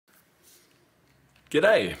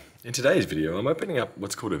G'day! In today's video I'm opening up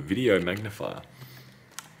what's called a video magnifier.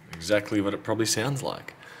 Exactly what it probably sounds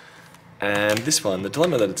like. And this one, the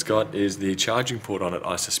dilemma that it's got is the charging port on it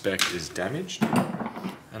I suspect is damaged.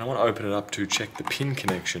 And I want to open it up to check the pin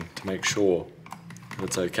connection to make sure that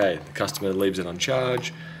it's okay. The customer leaves it on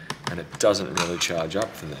charge and it doesn't really charge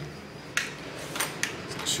up for them.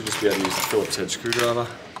 So I should just be able to use the Phillips head screwdriver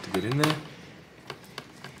to get in there.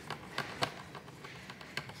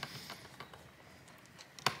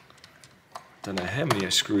 Don't know how many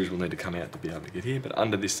screws will need to come out to be able to get here, but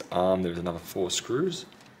under this arm there's another 4 screws.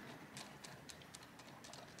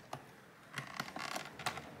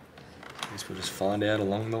 I guess we'll just find out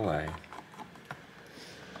along the way.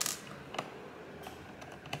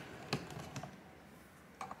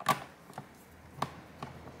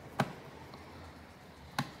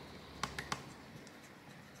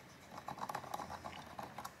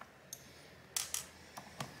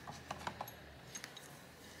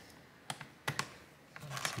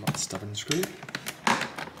 Not stubborn screw.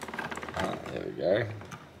 There we go.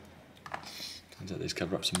 Turns out these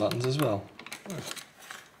cover up some buttons as well. Oh,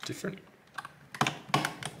 different.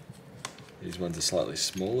 These ones are slightly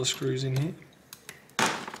smaller screws in here. I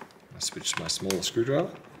switched to my smaller screwdriver.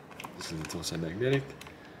 This is also magnetic.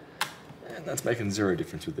 And that's making zero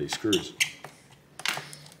difference with these screws.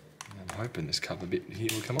 And I'm hoping this cover bit here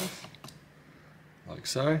will come off. Like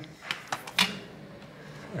so.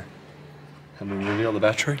 And we'll reveal the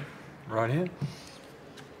battery right here.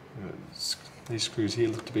 These screws here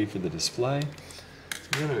look to be for the display. So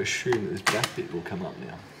I'm going to assume that this back bit will come up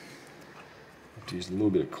now. Have to use a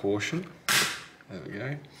little bit of caution. There we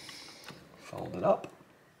go. Fold it up.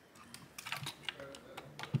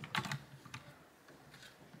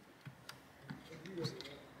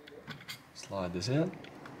 Slide this out.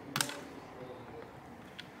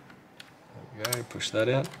 There we go, push that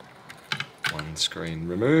out. One screen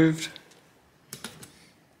removed.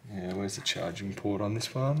 Yeah, where's the charging port on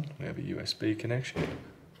this one? We have a USB connection.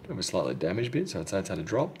 We have a slightly damaged bit, so it's had to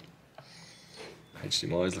drop.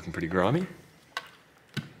 HDMI is looking pretty grimy.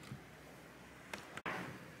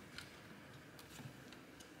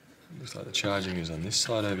 Looks like the charging is on this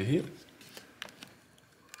side over here.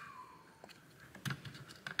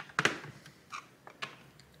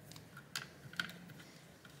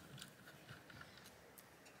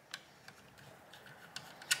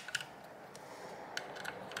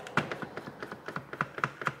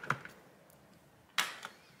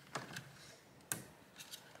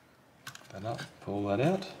 That up, pull that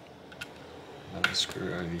out. Another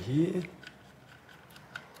screw over here.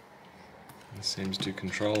 This seems to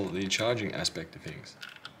control the charging aspect of things.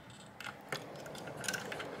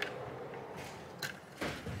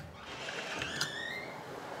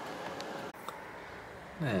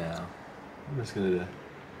 Now, I'm just going to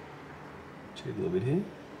cheat a little bit here. I'm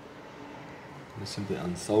going to simply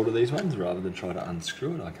unsolder these ones rather than try to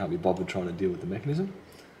unscrew it. I can't be bothered trying to deal with the mechanism.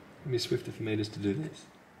 It'd be swifter for me just to do this.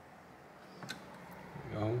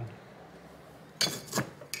 There we go.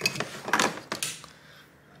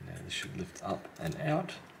 Now this should lift up and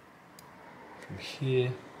out. From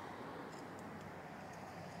here,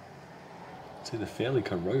 see the fairly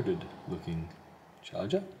corroded looking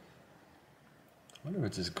charger. I wonder if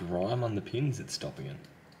it's just grime on the pins that's stopping it.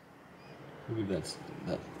 We'll give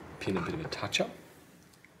that pin a bit of a touch up.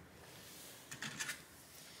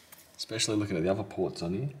 Especially looking at the other ports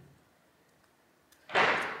on here.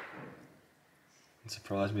 It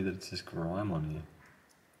surprised me that it's just grime on here.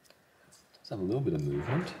 It does have a little bit of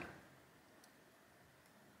movement.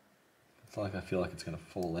 It's like I feel like it's going to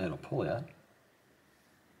fall out or pull out.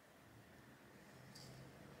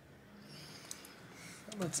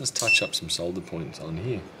 Let's just touch up some solder points on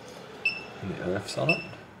here and the earths on it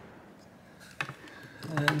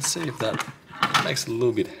and see if that makes it a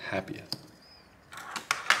little bit happier.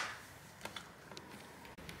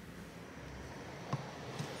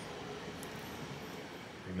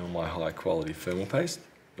 Ignore my high quality thermal paste,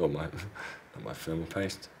 or not my thermal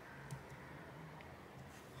paste,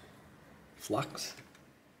 flux.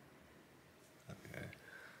 There we go,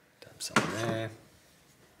 dump some there.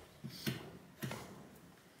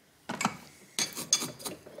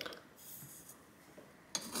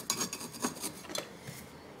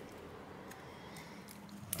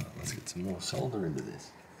 Let's get some more solder into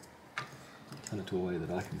this. Turn it to a way that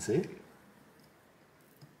I can see it.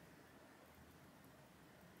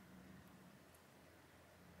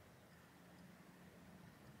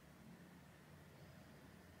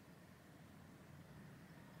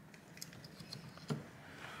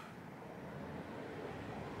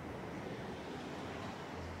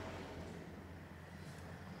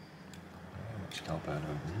 Help out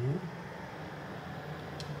over here.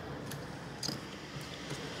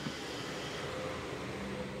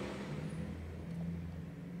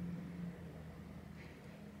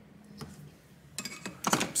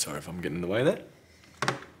 if I'm getting in the way there.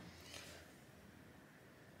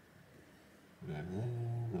 A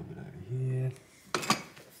little bit over here.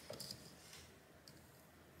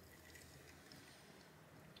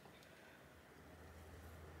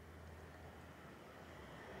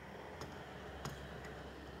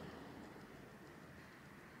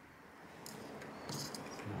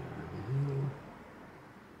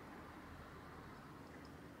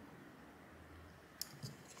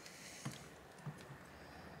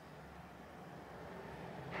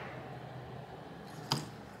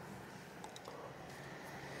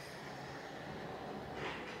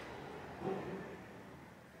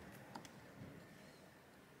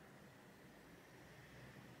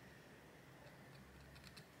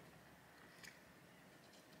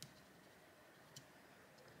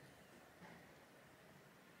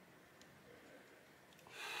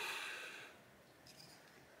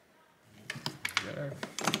 Go.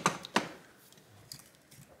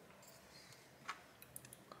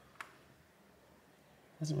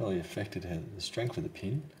 Hasn't really affected the strength of the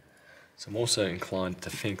pin, so I'm also inclined to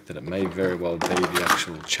think that it may very well be the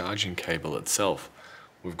actual charging cable itself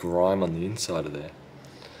with grime on the inside of there.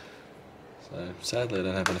 So sadly I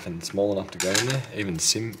don't have anything small enough to go in there. Even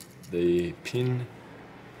the pin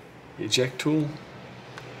eject tool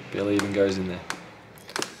barely even goes in there.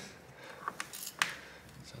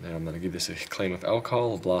 Now I'm going to give this a clean with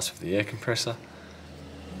alcohol, a blast with the air compressor,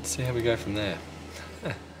 and see how we go from there.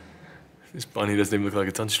 This bunny doesn't even look like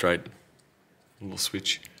it's on straight. A little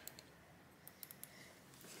switch.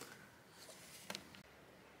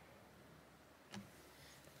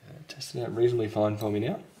 Testing out reasonably fine for me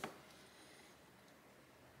now.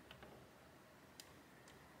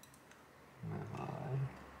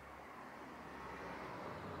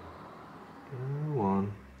 Go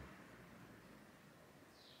on.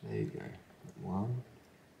 There you go. One.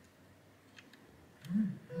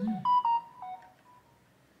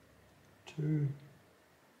 Two.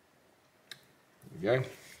 There we go.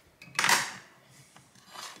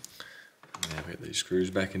 Now we get these screws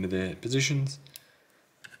back into their positions.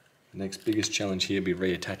 The next biggest challenge here will be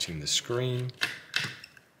reattaching the screen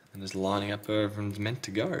and just lining up where everyone's meant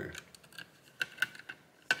to go.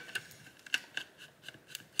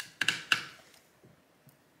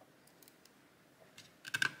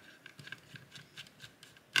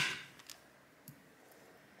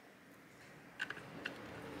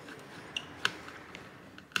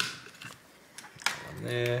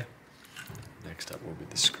 There. Next up will be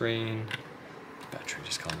the screen. The battery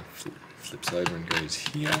just kind of flips over and goes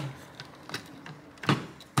here. Don't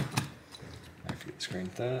forget the screen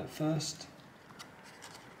first.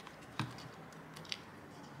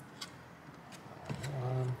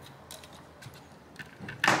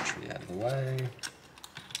 Battery out of the way.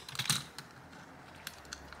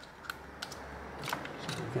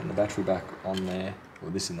 So getting the battery back on there, or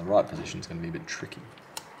this in the right position, is going to be a bit tricky.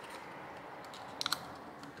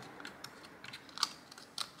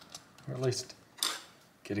 Or at least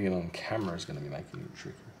getting it on camera is going to be making it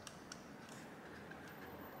tricky.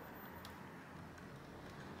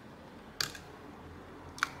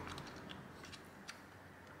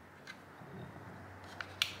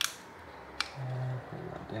 Pull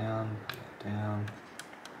that down, pull that down.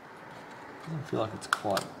 Doesn't feel like it's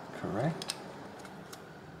quite correct.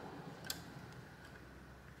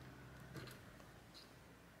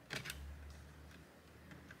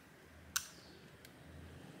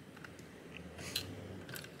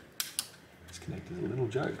 Disconnect is a little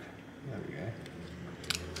joke. There we go.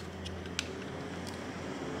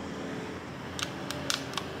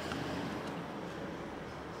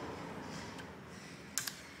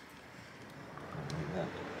 That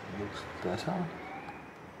looks better.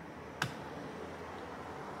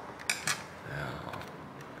 Now,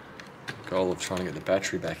 goal of trying to get the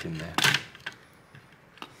battery back in there.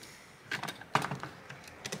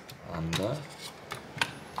 Under,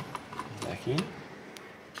 back in,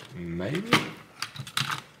 maybe.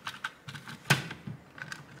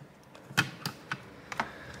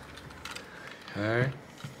 Okay.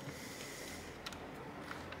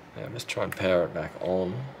 Now let's try and power it back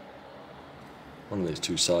on. One of these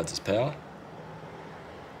two sides is power.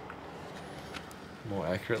 More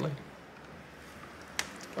accurately.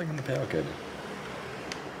 Plug in the power cable.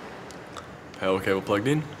 Power cable plugged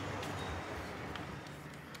in.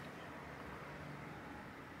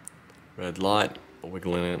 Red light,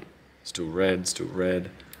 wiggling it. Still red, still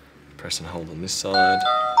red. Press and hold on this side.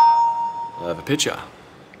 I have a picture.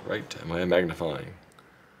 Great, am I magnifying?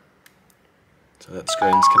 So that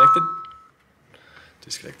screen's connected.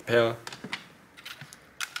 Disconnect the power.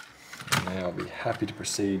 And now I'll be happy to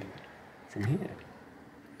proceed from here.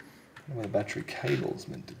 where the battery cable's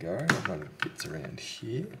meant to go. I've run bits around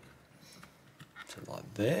here. So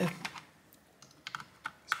like there.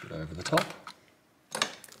 This bit over the top.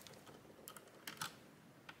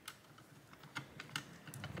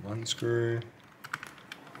 One screw.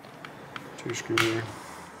 Two screw.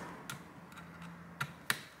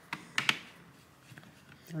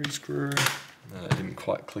 Three screw. No, I didn't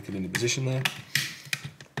quite click it into position there.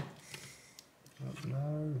 Oh,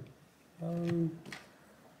 no. No.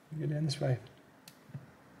 Go down this way.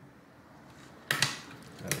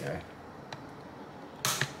 There we go.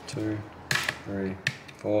 2, 3,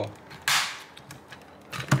 4.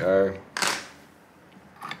 There we go.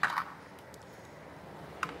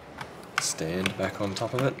 Stand back on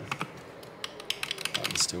top of it.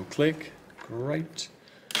 Button still click. Great.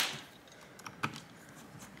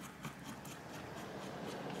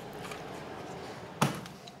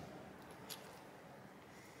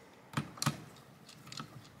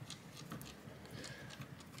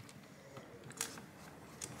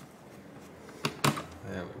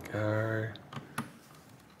 There we go.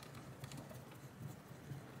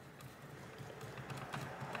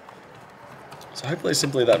 So hopefully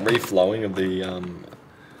simply that reflowing of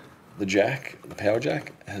the jack, the power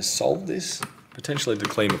jack, has solved this. Potentially the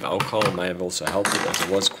clean with alcohol may have also helped it, as it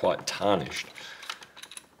was quite tarnished.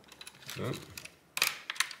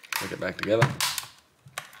 Click it back together.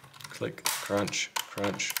 Click, crunch,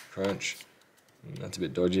 crunch, crunch. That's a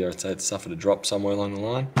bit dodgy. I'd say it suffered a drop somewhere along the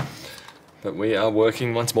line. But we are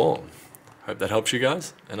working once more. Hope that helps you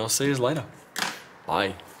guys, and I'll see you later.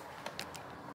 Bye.